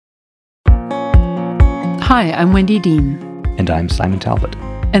Hi, I'm Wendy Dean. And I'm Simon Talbot.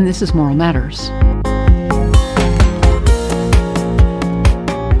 And this is Moral Matters.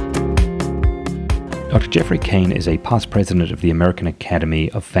 Dr. Jeffrey Cain is a past president of the American Academy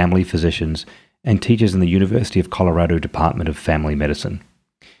of Family Physicians and teaches in the University of Colorado Department of Family Medicine.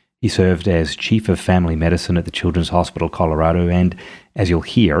 He served as Chief of Family Medicine at the Children's Hospital Colorado and, as you'll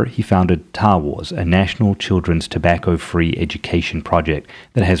hear, he founded Tar Wars, a national children's tobacco-free education project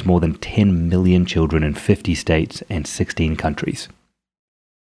that has more than 10 million children in 50 states and 16 countries.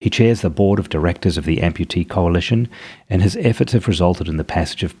 He chairs the board of directors of the Amputee Coalition, and his efforts have resulted in the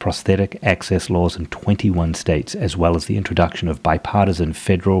passage of prosthetic access laws in 21 states, as well as the introduction of bipartisan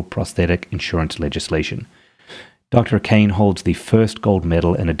federal prosthetic insurance legislation. Dr. Cain holds the first gold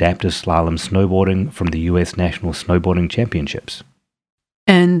medal in adaptive slalom snowboarding from the U.S. National Snowboarding Championships.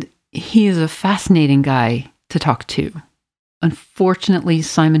 And he is a fascinating guy to talk to. Unfortunately,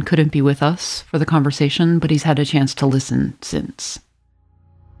 Simon couldn't be with us for the conversation, but he's had a chance to listen since.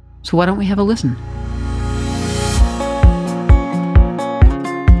 So why don't we have a listen?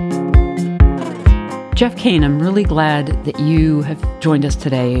 Jeff Cain, I'm really glad that you have joined us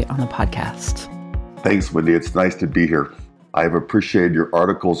today on the podcast. Thanks, Wendy. It's nice to be here. I've appreciated your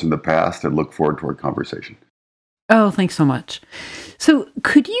articles in the past and look forward to our conversation. Oh, thanks so much. So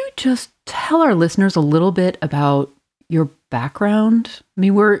could you just tell our listeners a little bit about your background? I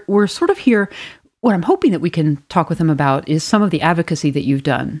mean, we're sort of here. What I'm hoping that we can talk with them about is some of the advocacy that you've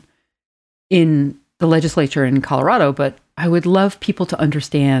done in the legislature in Colorado, but I would love people to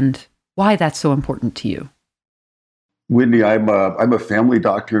understand why that's so important to you. Wendy, I'm a family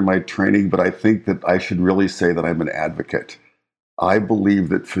doctor in my training, but I think that I should really say that I'm an advocate. I believe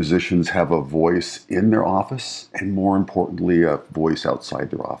that physicians have a voice in their office and, more importantly, a voice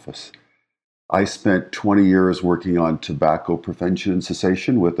outside their office. I spent 20 years working on tobacco prevention and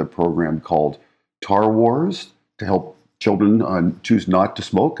cessation with a program called Tar Wars to help children choose not to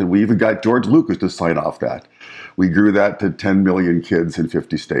smoke, and we even got George Lucas to sign off that. We grew that to 10 million kids in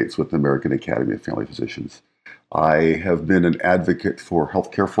 50 states with the American Academy of Family Physicians. I have been an advocate for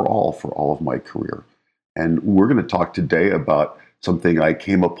healthcare for all of my career. And we're going to talk today about something I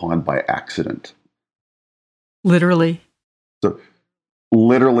came upon by accident. Literally? So,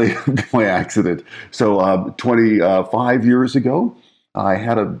 literally by accident. So 25 years ago, I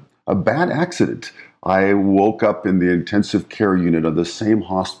had a bad accident. I woke up in the intensive care unit of the same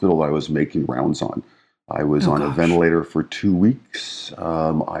hospital I was making rounds on. I was on a ventilator for 2 weeks.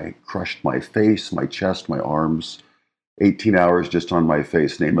 I crushed my face, my chest, my arms. 18 hours just on my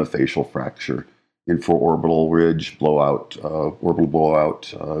face, name a facial fracture. Infraorbital ridge, blowout, orbital blowout,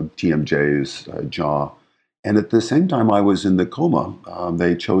 TMJs, jaw. And at the same time I was in the coma,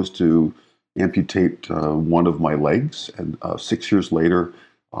 they chose to amputate one of my legs. And 6 years later,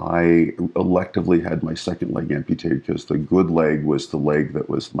 I electively had my second leg amputated because the good leg was the leg that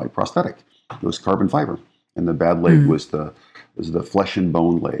was my prosthetic. It was carbon fiber, and the bad leg was the flesh and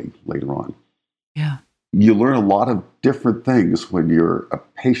bone leg later on. Yeah. You learn a lot of different things when you're a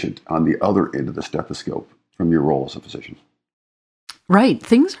patient on the other end of the stethoscope from your role as a physician. Right.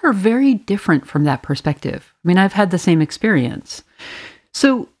 Things are very different from that perspective. I mean, I've had the same experience.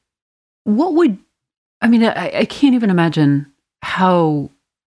 So I can't even imagine how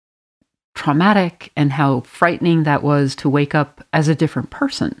traumatic and how frightening that was to wake up as a different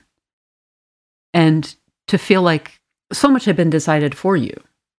person and to feel like so much had been decided for you.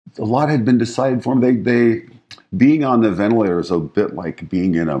 A lot had been decided for me. They being on the ventilator is a bit like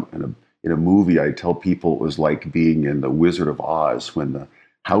being in a movie. I tell people it was like being in The Wizard of Oz when the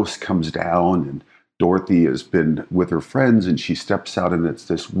house comes down and Dorothy has been with her friends and she steps out and it's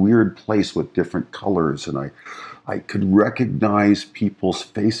this weird place with different colors, and I could recognize people's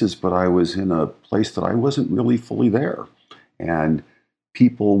faces, but I was in a place that I wasn't really fully there. And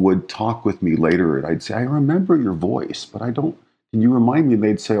people would talk with me later and I'd say, I remember your voice, but can you remind me? And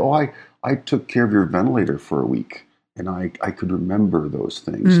they'd say, I took care of your ventilator for a week. And I could remember those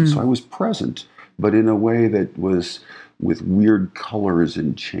things. And so I was present, but in a way that was with weird colors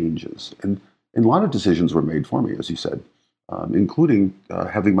and changes. And a lot of decisions were made for me, as you said, including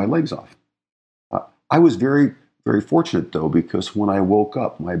having my legs off. I was very, very fortunate, though, because when I woke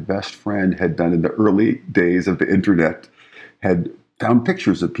up, my best friend had done in the early days of the internet, had found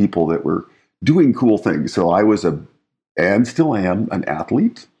pictures of people that were doing cool things. So I was and still am, an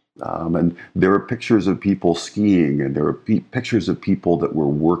athlete. And there were pictures of people skiing, and there were pictures of people that were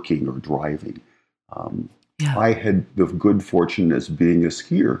working or driving. I had the good fortune as being a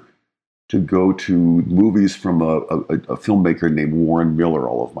skier to go to movies from a filmmaker named Warren Miller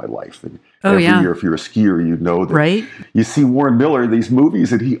all of my life. And every year, if you're a skier, you know that right? You see Warren Miller in these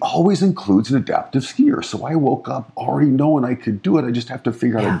movies, and he always includes an adaptive skier. So I woke up already knowing I could do it. I just have to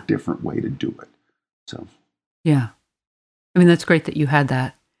figure out a different way to do it. So, yeah. I mean, that's great that you had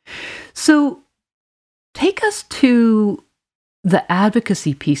that. So take us to the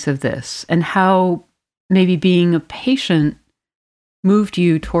advocacy piece of this and how maybe being a patient moved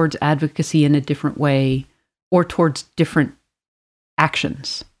you towards advocacy in a different way or towards different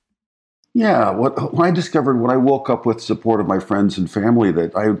actions. Yeah, when I discovered when I woke up with support of my friends and family,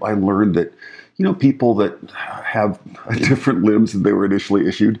 that I learned that, people that have different limbs than they were initially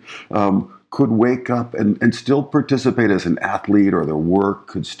issued could wake up and still participate as an athlete, or their work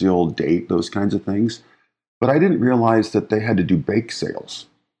could still date, those kinds of things. But I didn't realize that they had to do bake sales.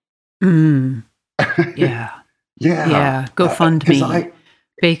 Mm. Yeah. Yeah. GoFundMe,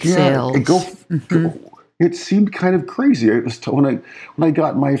 bake sales. It seemed kind of crazy. It was when I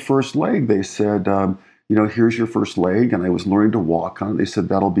got my first leg, they said, here's your first leg, and I was learning to walk on it. They said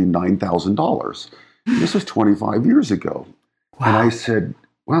that'll be $9,000. This was 25 years ago, and I said,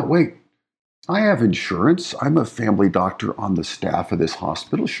 "Well, wait, I have insurance. I'm a family doctor on the staff of this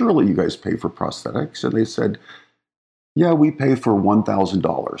hospital. Surely you guys pay for prosthetics?" And they said, "Yeah, we pay for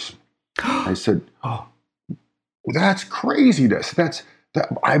 $1,000." I said, "Oh, that's craziness.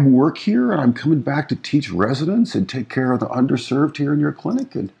 I work here, and I'm coming back to teach residents and take care of the underserved here in your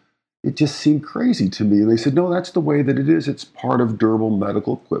clinic." And it just seemed crazy to me. And they said, "No, that's the way that it is. It's part of durable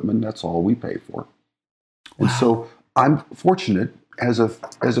medical equipment. That's all we pay for." And so I'm fortunate as a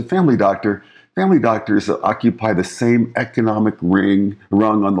family doctor. Family doctors occupy the same economic rung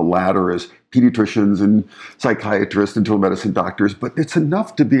on the ladder as pediatricians and psychiatrists, internal medicine doctors, but it's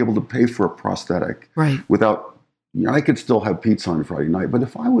enough to be able to pay for a prosthetic without. I could still have pizza on Friday night, but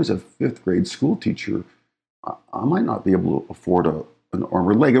if I was a fifth grade school teacher, I might not be able to afford an arm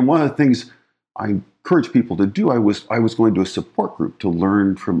or leg. And one of the things I encourage people to do, I was going to a support group to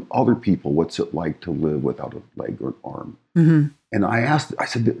learn from other people what's it like to live without a leg or an arm. Mm-hmm. And I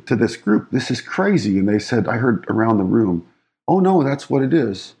said to this group, "This is crazy." And they said, I heard around the room, "Oh no, that's what it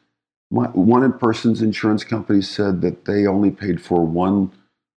is." One person's insurance company said that they only paid for one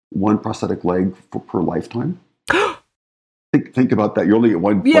prosthetic leg per lifetime. Think about that. You only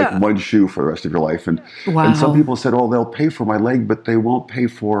get one shoe for the rest of your life. And some people said, "Oh, they'll pay for my leg, but they won't pay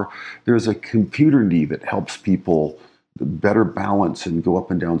for," there's a computer knee that helps people better balance and go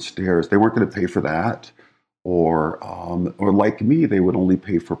up and down stairs. They weren't going to pay for that. Or like me, they would only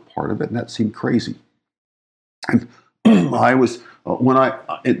pay for part of it. And that seemed crazy. And I was,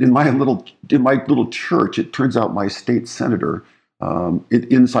 in my little church, it turns out my state senator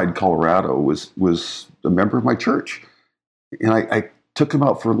inside Colorado was a member of my church. And I took him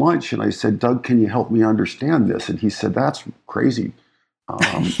out for lunch, and I said, "Doug, can you help me understand this?" And he said, "That's crazy."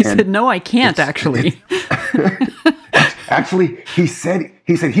 He said, "No, I can't actually." Actually, he said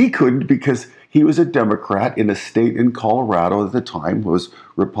he couldn't because he was a Democrat in a state in Colorado at the time, was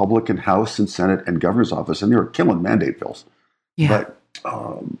Republican House and Senate and governor's office, and they were killing mandate bills. Yeah. But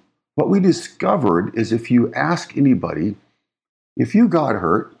what we discovered is if you ask anybody, if you got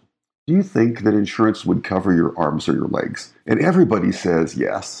hurt, do you think that insurance would cover your arms or your legs? And everybody says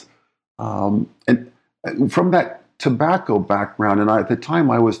yes. And from that tobacco background, and at the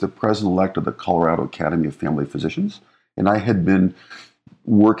time I was the president-elect of the Colorado Academy of Family Physicians, and I had been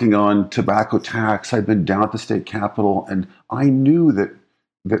working on tobacco tax. I'd been down at the state capitol, and I knew that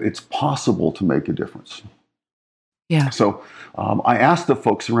it's possible to make a difference. Yeah. So I asked the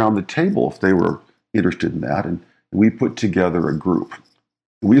folks around the table if they were interested in that, and we put together a group.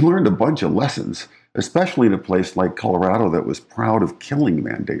 We learned a bunch of lessons, especially in a place like Colorado that was proud of killing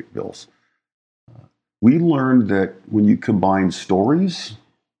mandate bills. We learned that when you combine stories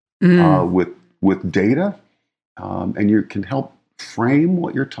with data, and you can help frame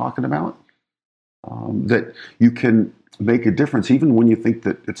what you're talking about, that you can make a difference even when you think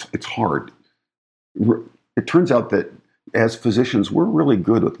that it's hard. It turns out that as physicians, we're really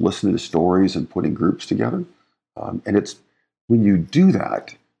good at listening to stories and putting groups together. And it's when you do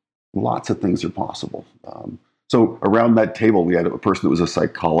that, lots of things are possible. So around that table, we had a person that was a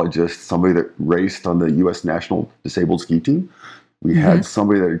psychologist, somebody that raced on the U.S. National Disabled Ski Team. We had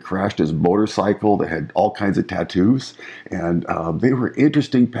somebody that had crashed his motorcycle, that had all kinds of tattoos, and they were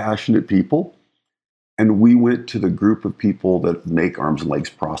interesting, passionate people. And we went to the group of people that make arms and legs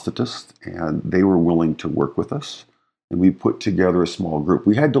prosthetists, and they were willing to work with us. And we put together a small group.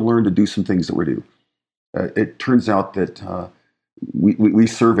 We had to learn to do some things that were new. It turns out that we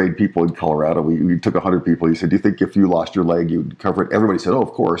surveyed people in Colorado. We took 100 people. You said, do you think if you lost your leg, you'd cover it? Everybody said, oh,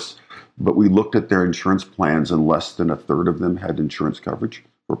 of course. But we looked at their insurance plans, and less than a third of them had insurance coverage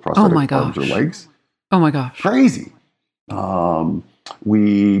for prosthetic arms or legs. Oh my gosh. Crazy.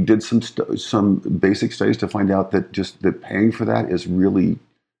 We did some basic studies to find out that just that paying for that is really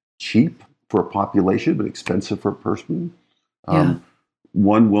cheap for a population, but expensive for a person.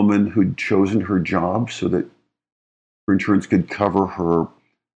 One woman who'd chosen her job so that her insurance could cover her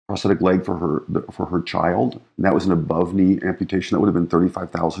prosthetic leg for her child, and that was an above-knee amputation. That would have been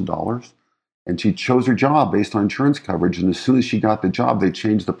 $35,000. And she chose her job based on insurance coverage. And as soon as she got the job, they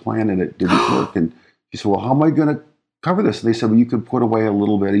changed the plan, and it didn't work. And she said, well, how am I going to cover this? And they said, well, you can put away a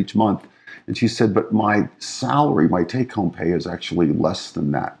little bit each month. And she said, but my salary, my take-home pay is actually less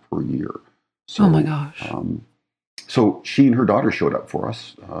than that per year. So, oh my gosh. So she and her daughter showed up for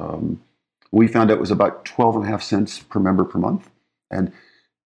us. We found out it was about 12.5 cents per member per month. And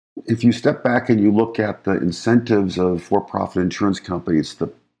if you step back and you look at the incentives of for-profit insurance companies, it's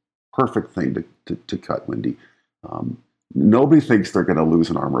the perfect thing to cut, Wendy. Nobody thinks they're going to lose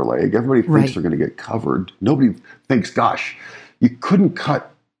an arm or leg. Everybody thinks they're going to get covered. Nobody thinks, gosh, you couldn't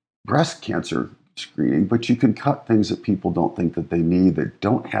cut breast cancer screening, but you can cut things that people don't think that they need, that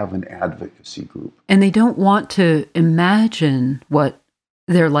don't have an advocacy group. And they don't want to imagine what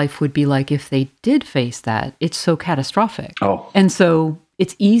their life would be like if they did face that. It's so catastrophic. Oh. And so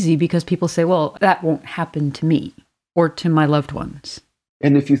it's easy because people say, well, that won't happen to me or to my loved ones.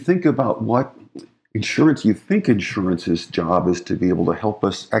 And if you think about what insurance, you think insurance's job is to be able to help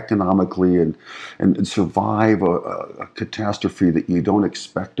us economically and survive a catastrophe that you don't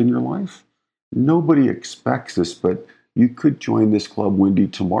expect in your life. Nobody expects this, but you could join this club, Wendy,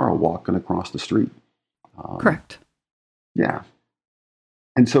 tomorrow walking across the street. Correct. Yeah.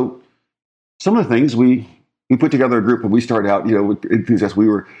 And so some of the things we put together a group, and we started out, with enthusiasts. We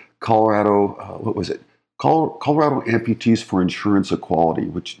were Colorado, Colorado Amputees for Insurance Equality,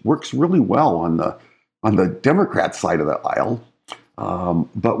 which works really well on the Democrat side of the aisle.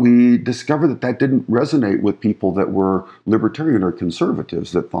 But we discovered that didn't resonate with people that were libertarian or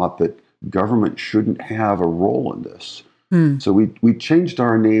conservatives that thought that government shouldn't have a role in this. So we changed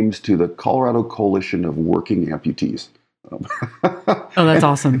our names to the Colorado Coalition of Working Amputees. Oh, that's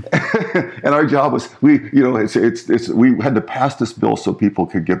awesome. And our job was, we had to pass this bill so people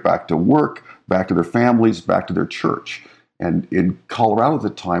could get back to work, back to their families, back to their church. And in Colorado at the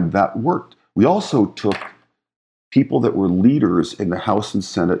time, that worked. We also took people that were leaders in the House and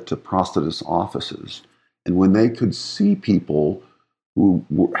Senate to prosthetist offices. And when they could see people who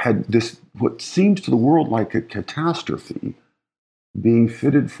had this, what seems to the world like a catastrophe, being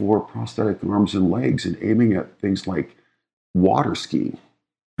fitted for prosthetic arms and legs and aiming at things like water skiing,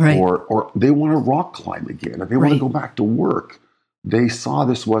 or they want to rock climb again, or they want to go back to work. They saw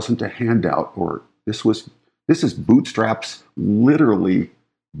this wasn't a handout, or this is bootstraps, literally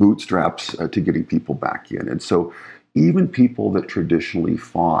bootstraps to getting people back in. And so even people that traditionally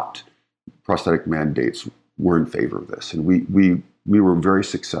fought prosthetic mandates were in favor of this. And we were very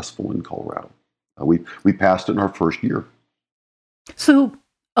successful in Colorado. We passed it in our first year. So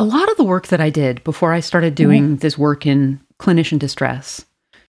a lot of the work that I did before I started doing this work in clinician distress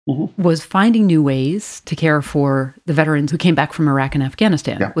was finding new ways to care for the veterans who came back from Iraq and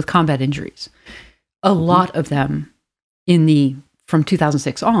Afghanistan with combat injuries. A lot of them from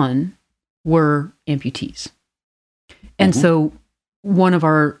 2006 on were amputees. And so one of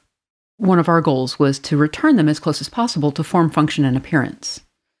our goals was to return them as close as possible to form, function, and appearance.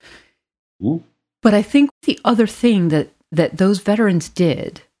 But I think the other thing that those veterans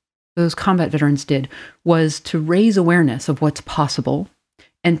did, those combat veterans did, was to raise awareness of what's possible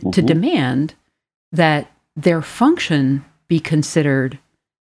and to demand that their function be considered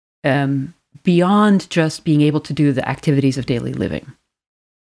beyond just being able to do the activities of daily living.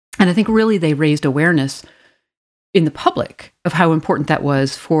 And I think really they raised awareness in the public of how important that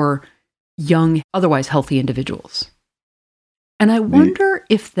was for young, otherwise healthy individuals. And I wonder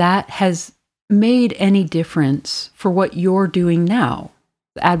if that has made any difference for what you're doing now,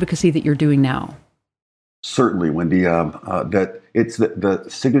 the advocacy that you're doing now. Certainly, Wendy, that it's the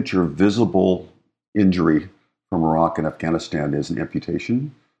signature visible injury from Iraq and Afghanistan is an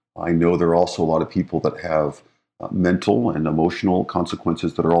amputation. I know there are also a lot of people that have mental and emotional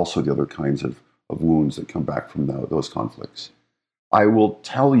consequences that are also the other kinds of wounds that come back from those conflicts. I will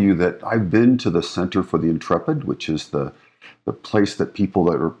tell you that I've been to the Center for the Intrepid, which is the place that people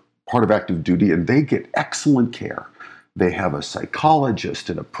that are part of active duty, and they get excellent care. They have a psychologist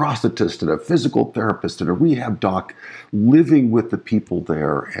and a prosthetist and a physical therapist and a rehab doc living with the people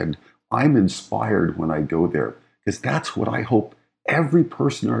there. And I'm inspired when I go there because that's what I hope every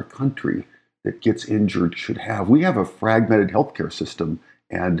person in our country that gets injured should have. We have a fragmented healthcare system,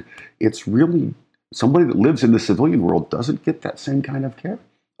 and it's really somebody that lives in the civilian world doesn't get that same kind of care.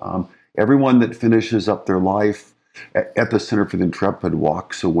 Everyone that finishes up their life at the Center for the Intrepid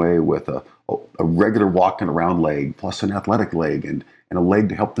walks away with a regular walking around leg, plus an athletic leg, and a leg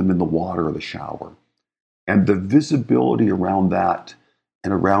to help them in the water or the shower. And the visibility around that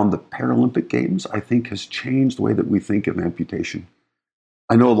and around the Paralympic Games, I think, has changed the way that we think of amputation.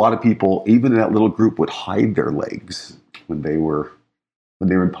 I know a lot of people, even in that little group, would hide their legs when they were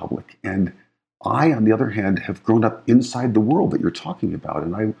in public. And I, on the other hand, have grown up inside the world that you're talking about.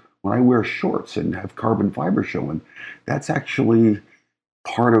 And when I wear shorts and have carbon fiber showing, that's actually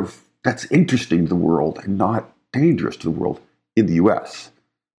that's interesting to the world and not dangerous to the world in the US.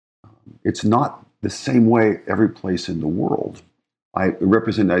 It's not the same way every place in the world. I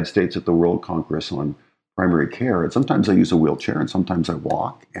represent the United States at the World Congress on Primary Care, and sometimes I use a wheelchair and sometimes I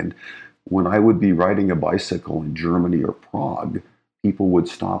walk. And when I would be riding a bicycle in Germany or Prague, people would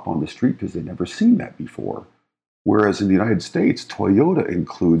stop on the street because they'd never seen that before. Whereas in the United States, Toyota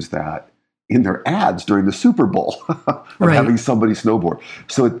includes that in their ads during the Super Bowl of having somebody snowboard.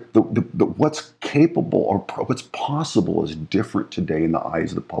 So the what's capable or what's possible is different today in the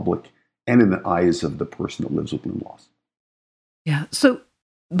eyes of the public and in the eyes of the person that lives with limb loss. Yeah. So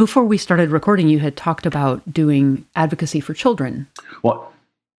before we started recording, you had talked about doing advocacy for children. Well,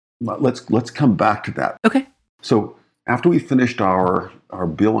 let's come back to that. Okay. So after we finished our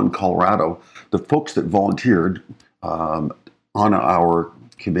bill in Colorado, the folks that volunteered on our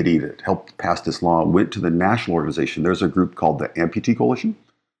committee that helped pass this law went to the national organization. There's a group called the Amputee Coalition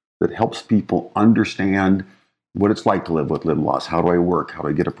that helps people understand what it's like to live with limb loss. How do I work? How do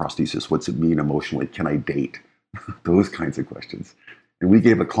I get a prosthesis? What's it mean emotionally? Can I date? Those kinds of questions. And we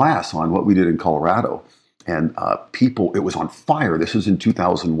gave a class on what we did in Colorado. And it was on fire. This was in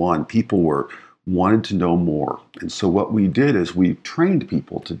 2001. People wanted to know more. And so what we did is we trained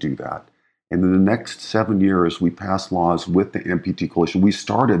people to do that. And in the next 7 years, we passed laws with the Amputee Coalition. We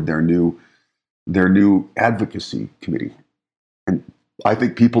started their new advocacy committee. And I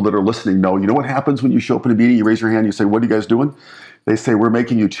think people that are listening know what happens when you show up in a meeting, you raise your hand, you say, "What are you guys doing?" They say, "We're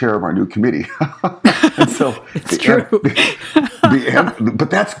making you chair of our new committee." And so it's true. But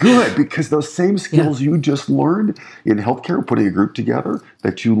that's good, because those same skills you just learned in healthcare, putting a group together,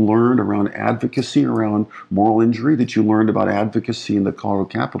 that you learned around advocacy, around moral injury, that you learned about advocacy in the Colorado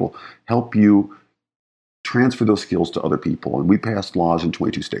Capitol, help you transfer those skills to other people. And we passed laws in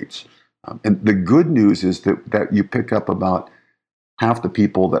 22 states. And the good news is that you pick up about half the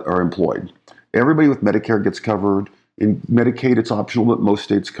people that are employed. Everybody with Medicare gets covered. In Medicaid, it's optional, but most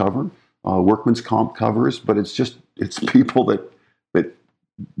states cover. Workman's comp covers, but it's people that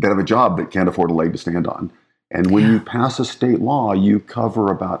have a job that can't afford a leg to stand on. And when you pass a state law, you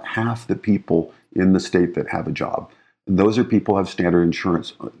cover about half the people in the state that have a job. And those are people who have standard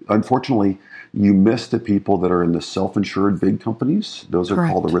insurance. Unfortunately, you miss the people that are in the self-insured big companies. Those are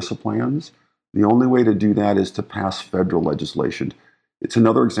called ERISA plans. The only way to do that is to pass federal legislation. It's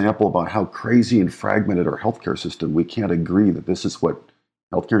another example about how crazy and fragmented our healthcare system. We can't agree that this is what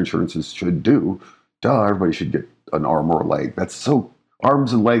healthcare insurances should do. Everybody should get an arm or a leg.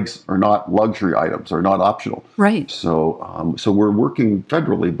 Arms and legs are not luxury items, are not optional. Right. So we're working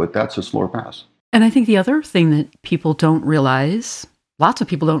federally, but that's a slower pass. And I think the other thing that people don't realize, lots of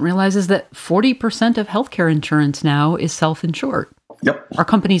people don't realize, is that 40% of healthcare insurance now is self-insured. Yep. Are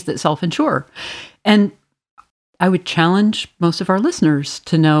companies that self-insure. And I would challenge most of our listeners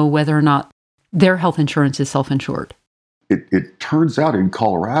to know whether or not their health insurance is self-insured. It turns out in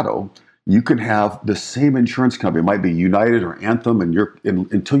Colorado, you can have the same insurance company. It might be United or Anthem, and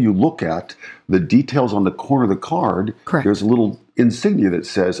until you look at the details on the corner of the card, there's a little insignia that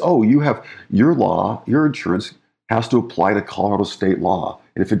says, "Oh, you have your insurance has to apply to Colorado state law."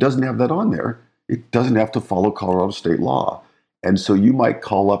 And if it doesn't have that on there, it doesn't have to follow Colorado state law. And so you might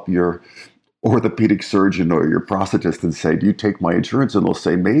call up your orthopedic surgeon or your prosthetist and say, "Do you take my insurance?" And they'll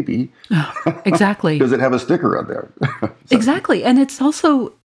say, "Maybe." Exactly. Does it have a sticker on there? Exactly. And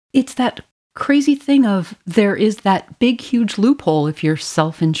it's that crazy thing of there is that big, huge loophole if you're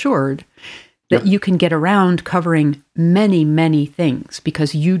self-insured that you can get around covering many, many things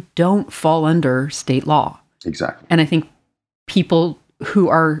because you don't fall under state law. Exactly. And I think people who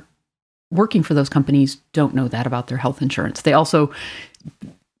are working for those companies don't know that about their health insurance.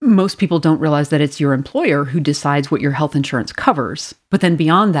 Most people don't realize that it's your employer who decides what your health insurance covers. But then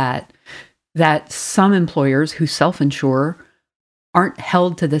beyond that some employers who self-insure aren't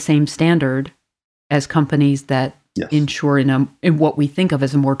held to the same standard as companies that insure in what we think of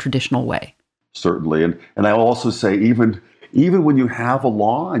as a more traditional way. Certainly. And I'll also say, even even when you have a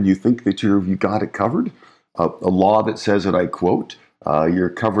law and you think that you got it covered, a law that says, and I quote, your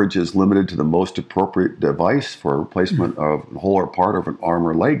coverage is limited to the most appropriate device for replacement of whole or part of an arm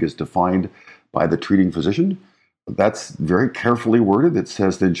or leg is defined by the treating physician. That's very carefully worded. It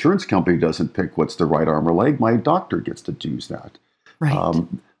says the insurance company doesn't pick what's the right arm or leg. My doctor gets to choose that. Right.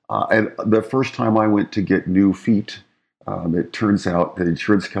 And the first time I went to get new feet, it turns out the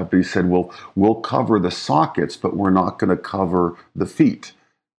insurance company said, well, we'll cover the sockets, but we're not going to cover the feet.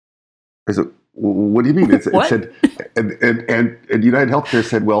 I said, what do you mean? It said, and United Healthcare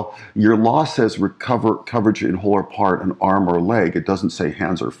said, well, your law says coverage in whole or part, an arm or leg. It doesn't say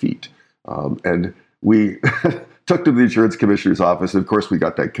hands or feet. And we took to the insurance commissioner's office. And of course, we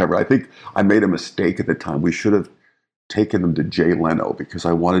got that covered. I think I made a mistake at the time. We should have taken them to Jay Leno because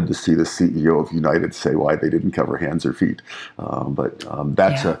I wanted to see the CEO of United say why they didn't cover hands or feet. But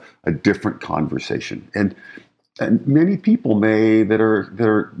that's a different conversation. And many people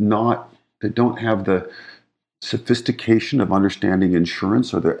that don't have the sophistication of understanding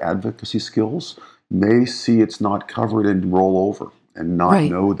insurance or their advocacy skills may see it's not covered and roll over and not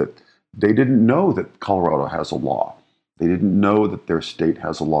know that they didn't know that Colorado has a law. They didn't know that their state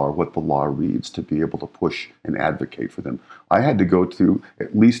has a law or what the law reads to be able to push and advocate for them. I had to go through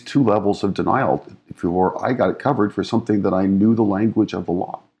at least 2 levels of denial before I got it covered for something that I knew the language of the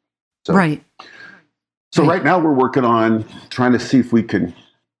law. So, So right now we're working on trying to see if we can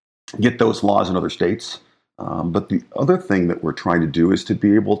get those laws in other states. But the other thing that we're trying to do is to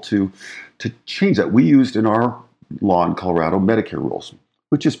be able to change that. We used in our law in Colorado Medicare rules,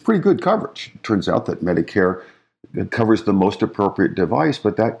 which is pretty good coverage. It turns out that Medicare covers the most appropriate device,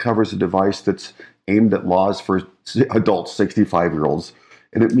 but that covers a device that's aimed at laws for adults, 65-year-olds.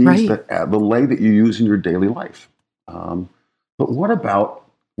 And it means that the leg that you use in your daily life. But what about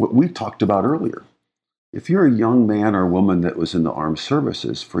what we talked about earlier? If you're a young man or woman that was in the armed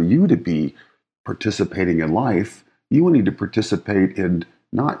services, for you to be participating in life, you will need to participate in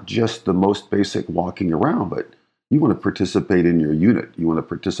not just the most basic walking around, but you want to participate in your unit. You want to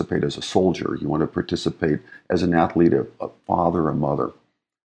participate as a soldier. You want to participate as an athlete, a father, a mother.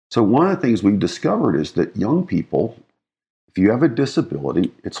 So one of the things we've discovered is that young people, if you have a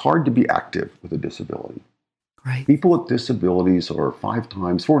disability, it's hard to be active with a disability. Right. People with disabilities are 5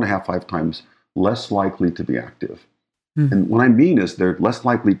 times less likely to be active. And what I mean is they're less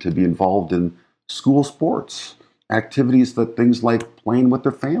likely to be involved in school sports, activities that things like playing with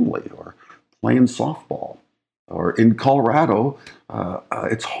their family or playing softball. Or in Colorado,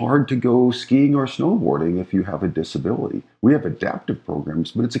 it's hard to go skiing or snowboarding if you have a disability. We have adaptive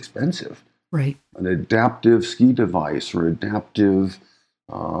programs, but it's expensive. Right. An adaptive ski device or adaptive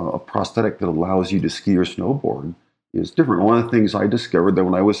a prosthetic that allows you to ski or snowboard is different. One of the things I discovered that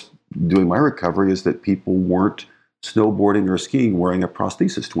when I was doing my recovery is that people weren't snowboarding or skiing wearing a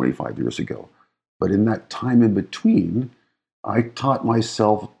prosthesis 25 years ago. But in that time in between, I taught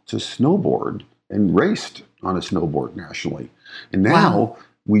myself to snowboard and raced on a snowboard nationally. And now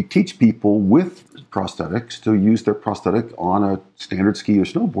we teach people with prosthetics to use their prosthetic on a standard ski or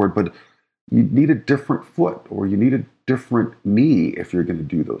snowboard, but you need a different foot or you need a different knee if you're going to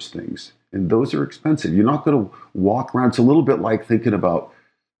do those things. And those are expensive. You're not going to walk around. It's a little bit like thinking about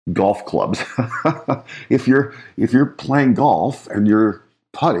golf clubs. If you're playing golf and you're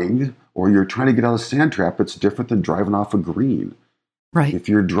putting or you're trying to get out of a sand trap, it's different than driving off a green. Right. If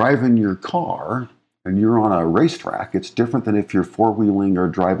you're driving your car and you're on a racetrack, it's different than if you're four-wheeling or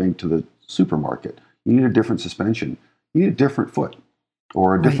driving to the supermarket. You need a different suspension. You need a different foot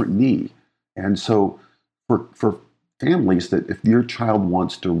or a different knee. And so for families that if your child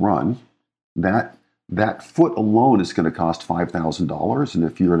wants to run, that foot alone is going to cost $5,000. And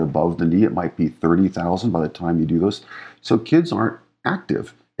if you're at above the knee, it might be $30,000 by the time you do those. So kids aren't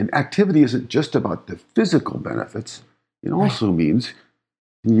active. And activity isn't just about the physical benefits. It also means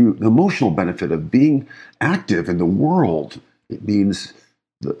the emotional benefit of being active in the world. It means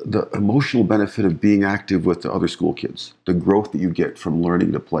the emotional benefit of being active with the other school kids, the growth that you get from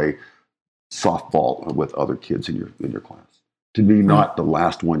learning to play softball with other kids in your class, to be not the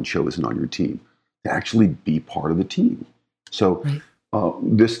last one chosen on your team, to actually be part of the team. So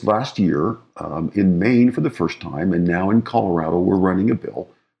this last year in Maine for the first time, and now in Colorado, we're running a bill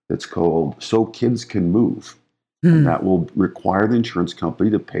that's called So Kids Can Move. And that will require the insurance company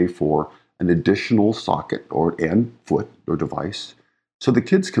to pay for an additional socket and foot or device so the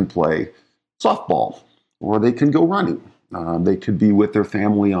kids can play softball or they can go running. They could be with their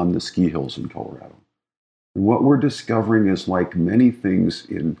family on the ski hills in Colorado. And what we're discovering is like many things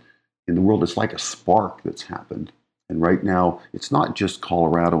in the world, it's like a spark that's happened. And right now, it's not just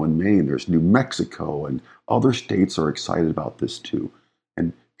Colorado and Maine. There's New Mexico, and other states are excited about this too.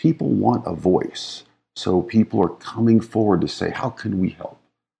 And people want a voice. So people are coming forward to say, how can we help?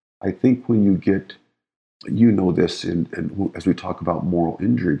 I think when you get, you know this as we talk about moral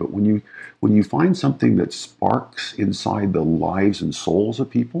injury, but when you find something that sparks inside the lives and souls of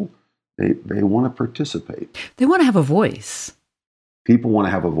people, they want to participate. They want to have a voice. People want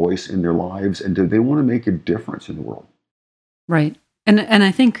to have a voice in their lives, and they want to make a difference in the world. Right. And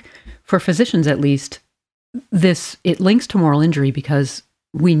I think for physicians, at least, it links to moral injury because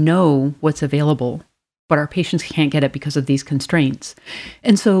we know what's available, but our patients can't get it because of these constraints.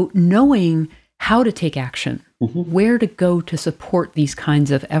 And so knowing how to take action, where to go to support these kinds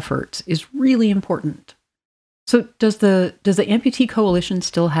of efforts is really important. So does the Amputee Coalition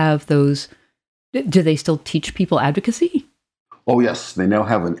still have those, do they still teach people advocacy? Oh, yes. They now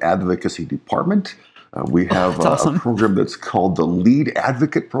have an advocacy department. We have a program that's called the Lead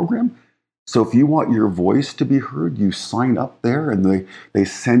Advocate Program. So if you want your voice to be heard, you sign up there and they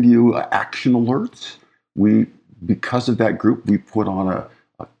send you action alerts. Because of that group, we put on a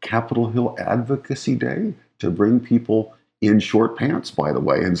Capitol Hill Advocacy Day to bring people in short pants, by the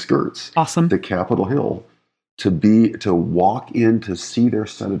way, and skirts to Capitol Hill to walk in to see their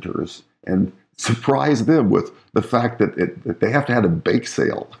senators and surprise them with the fact that they have to have a bake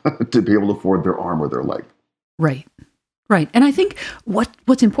sale to be able to afford their arm or their leg. Right. Right. And I think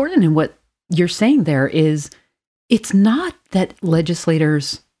what's important in what you're saying there is it's not that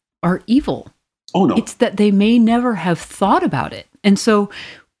legislators are evil. Oh, no. It's that they may never have thought about it. And so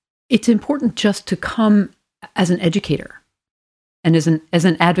it's important just to come as an educator and as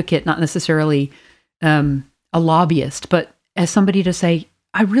an advocate, not necessarily a lobbyist, but as somebody to say,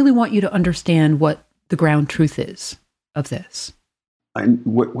 I really want you to understand what the ground truth is of this. And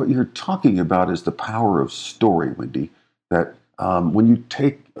what you're talking about is the power of story, Wendy, that when you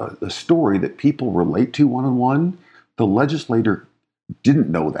take a story that people relate to one-on-one, the legislator didn't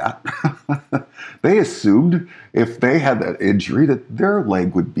know that. They assumed if they had that injury that their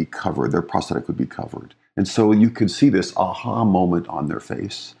leg would be covered, their prosthetic would be covered. And so you could see this aha moment on their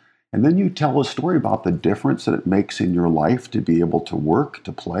face. And then you tell a story about the difference that it makes in your life to be able to work,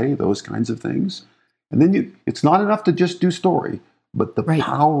 to play, those kinds of things. And then it's not enough to just do story, but the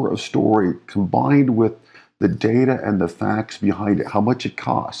power of story combined with the data and the facts behind it, how much it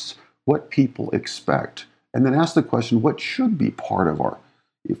costs, what people expect, and then ask the question, what should be part of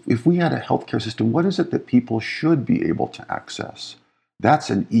if we had a healthcare system, what is it that people should be able to access? That's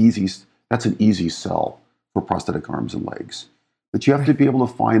an easy sell for prosthetic arms and legs. But you have to be able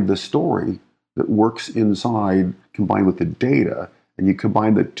to find the story that works inside, combined with the data, and you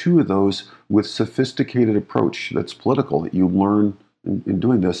combine the two of those with sophisticated approach that's political, that you learn in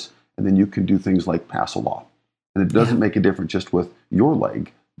doing this, and then you can do things like pass a law. And it doesn't make a difference just with your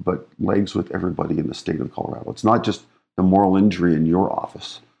leg, but legs with everybody in the state of Colorado. It's not just the moral injury in your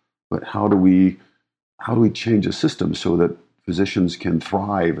office, but how do we change a system so that physicians can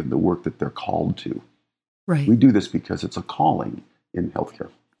thrive in the work that they're called to? Right. We do this because it's a calling in healthcare.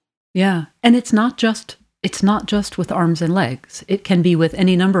 Yeah. And it's not just with arms and legs. It can be with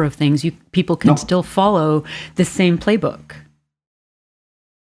any number of things. People can still follow the same playbook.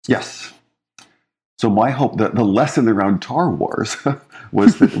 Yes. So my hope, that the lesson around Tar Wars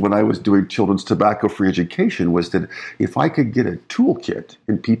was that when I was doing children's tobacco-free education was that if I could get a toolkit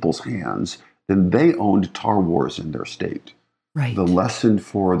in people's hands, then they owned Tar Wars in their state. Right. The lesson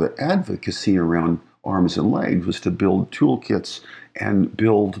for the advocacy around arms and legs was to build toolkits and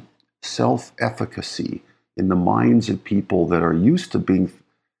build self-efficacy in the minds of people that are used to being,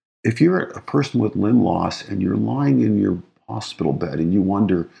 if you're a person with limb loss and you're lying in your hospital bed and you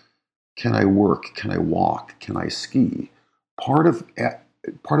wonder, can I work? Can I walk? Can I ski? Part of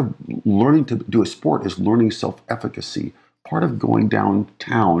learning to do a sport is learning self-efficacy. Part of going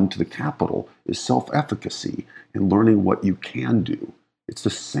downtown to the Capitol is self-efficacy and learning what you can do. It's the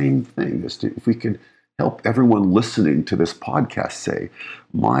same thing. If we can help everyone listening to this podcast say,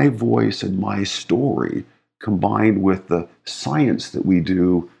 my voice and my story combined with the science that we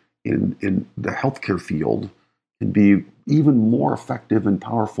do in the healthcare field can be even more effective and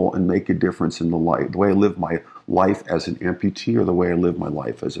powerful and make a difference in the way I live my life as an amputee or the way I live my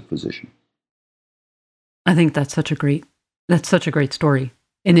life as a physician. I think that's such a great story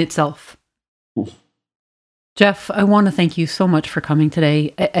in itself. Jeff, I want to thank you so much for coming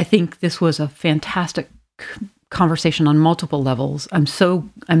today. I think this was a fantastic conversation on multiple levels. I'm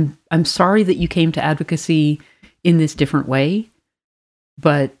sorry that you came to advocacy in this different way,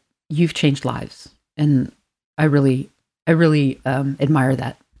 but you've changed lives, and I really admire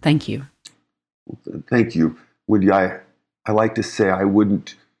that. Thank you. Thank you. Wendy, I like to say I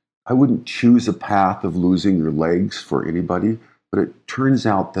wouldn't choose a path of losing your legs for anybody, but it turns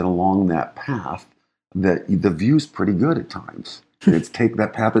out that along that path, that the view's pretty good at times. And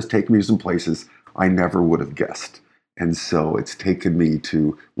that path has taken me to some places I never would have guessed. And so it's taken me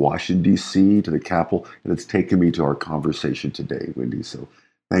to Washington, D.C., to the Capitol, and it's taken me to our conversation today, Wendy. So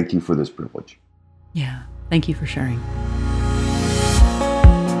thank you for this privilege. Yeah, thank you for sharing.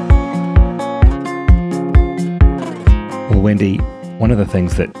 Well, Wendy, one of the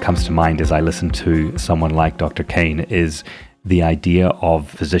things that comes to mind as I listen to someone like Dr. Cain is the idea of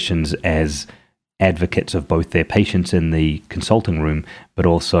physicians as advocates of both their patients in the consulting room, but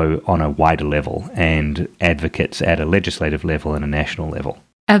also on a wider level, and advocates at a legislative level and a national level.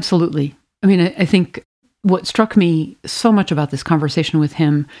 Absolutely. I mean, I think what struck me so much about this conversation with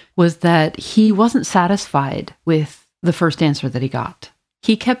him was that he wasn't satisfied with the first answer that he got.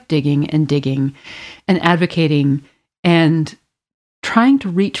 He kept digging and advocating and trying to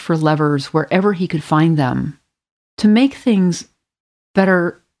reach for levers wherever he could find them to make things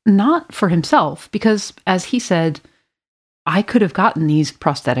better, not for himself, because as he said, I could have gotten these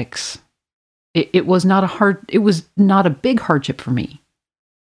prosthetics. It was not a big hardship for me,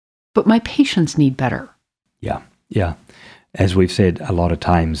 but my patients need better. Yeah. As we've said a lot of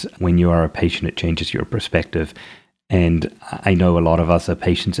times, when you are a patient, it changes your perspective. And I know a lot of us are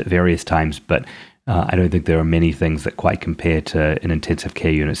patients at various times, but I don't think there are many things that quite compare to an intensive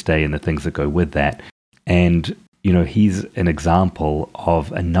care unit stay and the things that go with that. And he's an example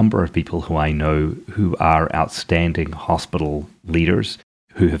of a number of people who I know who are outstanding hospital leaders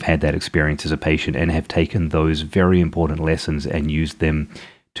who have had that experience as a patient and have taken those very important lessons and used them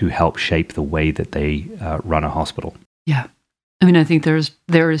to help shape the way that they run a hospital. Yeah. I mean, I think there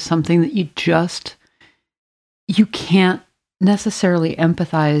is something that you can't necessarily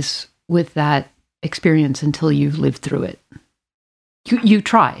empathize with that experience until you've lived through it. You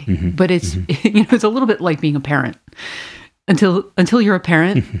try, but it's it's a little bit like being a parent. Until you're a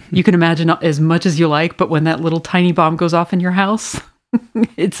parent, you can imagine as much as you like, but when that little tiny bomb goes off in your house,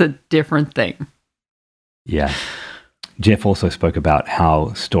 it's a different thing. Yeah. Jeff also spoke about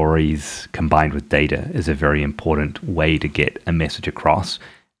how stories combined with data is a very important way to get a message across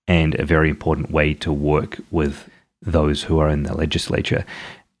and a very important way to work with those who are in the legislature.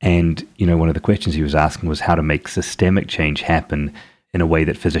 And, one of the questions he was asking was how to make systemic change happen in a way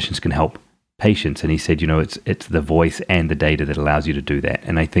that physicians can help patients. And he said, it's the voice and the data that allows you to do that.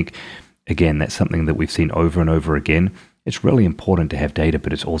 And I think, again, that's something that we've seen over and over again. It's really important to have data,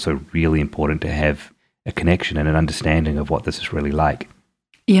 but it's also really important to have a connection and an understanding of what this is really like.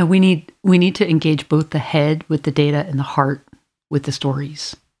 Yeah, we need to engage both the head with the data and the heart with the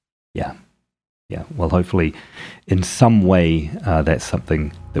stories. Yeah. Well, hopefully in some way that's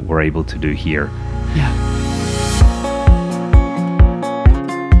something that we're able to do here. Yeah.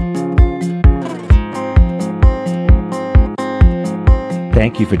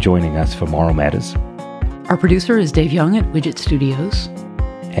 Thank you for joining us for Moral Matters. Our producer is Dave Young at Widget Studios.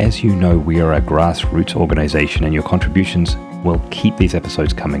 As you know, we are a grassroots organization, and your contributions will keep these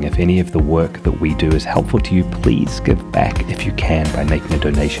episodes coming. If any of the work that we do is helpful to you, please give back if you can by making a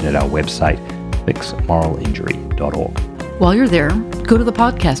donation at our website, fixmoralinjury.org. While you're there, go to the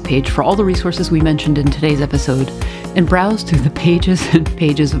podcast page for all the resources we mentioned in today's episode and browse through the pages and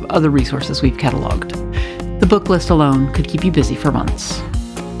pages of other resources we've cataloged. The book list alone could keep you busy for months.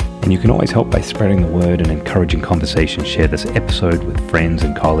 And you can always help by spreading the word and encouraging conversation. Share this episode with friends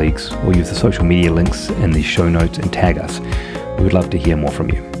and colleagues, or use the social media links in the show notes and tag us. We would love to hear more from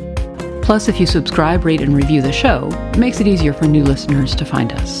you. Plus, if you subscribe, rate, and review the show, it makes it easier for new listeners to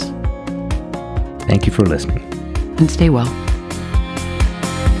find us. Thank you for listening. And stay well.